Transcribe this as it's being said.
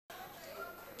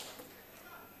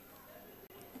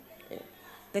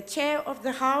the Chair of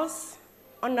the House,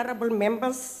 honorable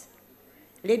members,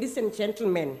 ladies and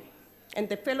gentlemen, and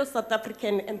the fellow South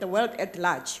African and the world at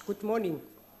large, good morning.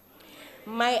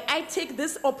 May I take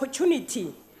this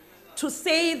opportunity to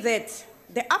say that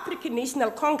the African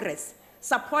National Congress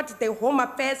supports the Home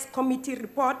Affairs Committee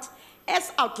report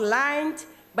as outlined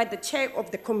by the chair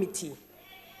of the committee.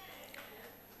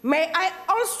 May I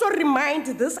also remind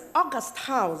this august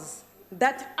House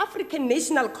that African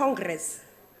National Congress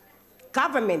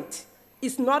government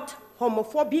is not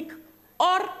homophobic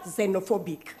or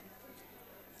xenophobic.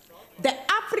 The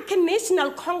African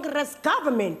National Congress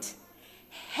government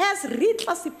has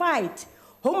reclassified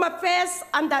Home Affairs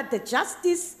under the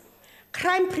Justice,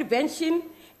 Crime Prevention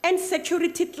and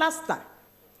Security cluster.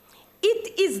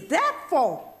 It is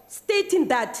therefore stating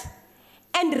that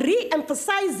and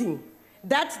re-emphasizing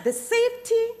that the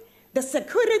safety, the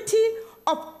security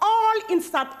of all in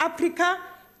South Africa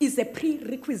is a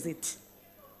prerequisite.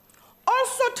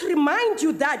 Also to remind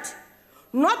you that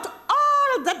not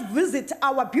all that visit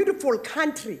our beautiful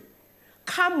country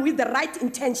come with the right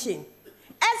intention,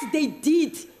 as they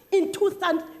did in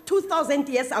 2,000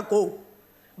 years ago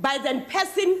by the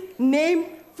person named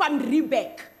Van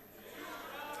Riebeeck.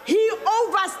 He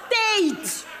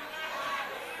overstayed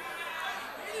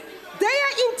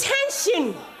their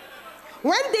intention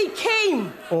when they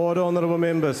came. Order, honorable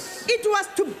members. It was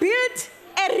to build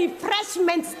a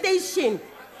refreshment station.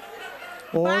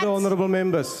 Order, honorable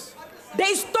members.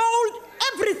 They stole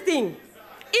everything,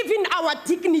 even our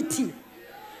dignity,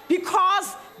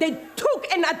 because they took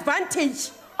an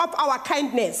advantage of our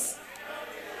kindness.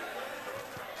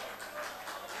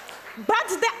 But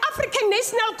the African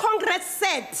National Congress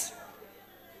said,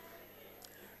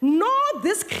 no,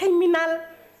 these criminal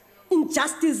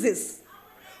injustices,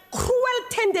 cruel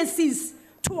tendencies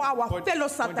to our fellow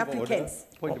South Africans.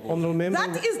 Honorable member,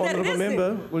 that is the honorable reason.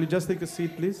 member, will you just take a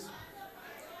seat, please?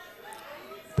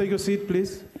 Take your seat,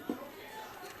 please.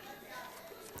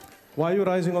 Why are you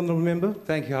rising, honorable member?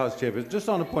 Thank you, House Chair. But just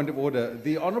on a point of order,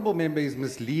 the honorable member is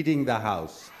misleading the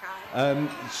House.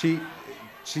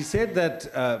 She said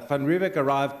that Van Riebeeck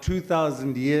arrived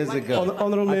 2,000 years ago.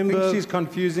 Honorable member, I think she's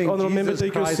confusing honorable member, Jesus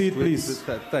take your Christ seat, with please.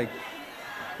 Thank you.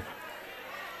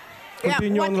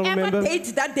 Continue, honorable Whatever member.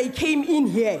 date that they came in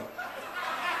here,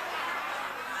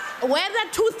 whether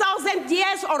 2,000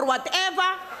 years or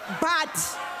whatever,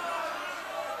 but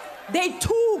they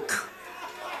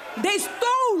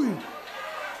stole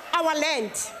our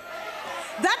land.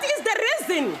 That is the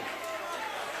reason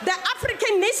the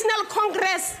African National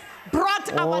Congress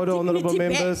brought our dignity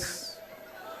back. Members.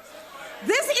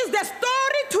 This is the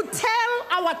story to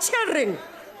tell our children,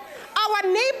 our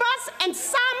neighbors, and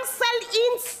some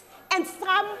sell-ins and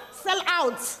some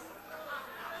sell-outs.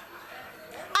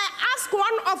 I asked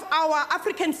one of our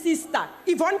African sisters,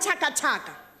 Yvonne Chaka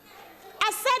Chaka,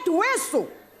 I said, Weso,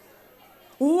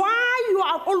 why you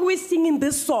are always singing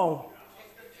this song?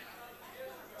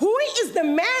 Who is the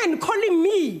man calling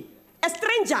me a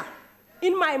stranger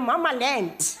in my mama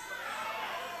land?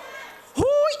 Who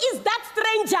is that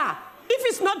stranger if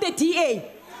it's not the DA?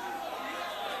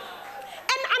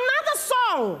 And another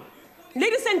song,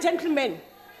 ladies and gentlemen.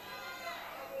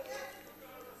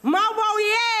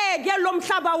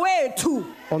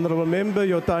 Honorable member,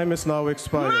 your time is now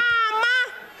expired.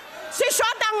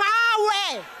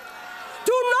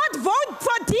 Do not vote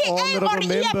for DA Honorable or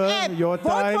member, EFF. your Vote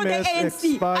time for the has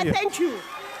ANC. expired. I thank you.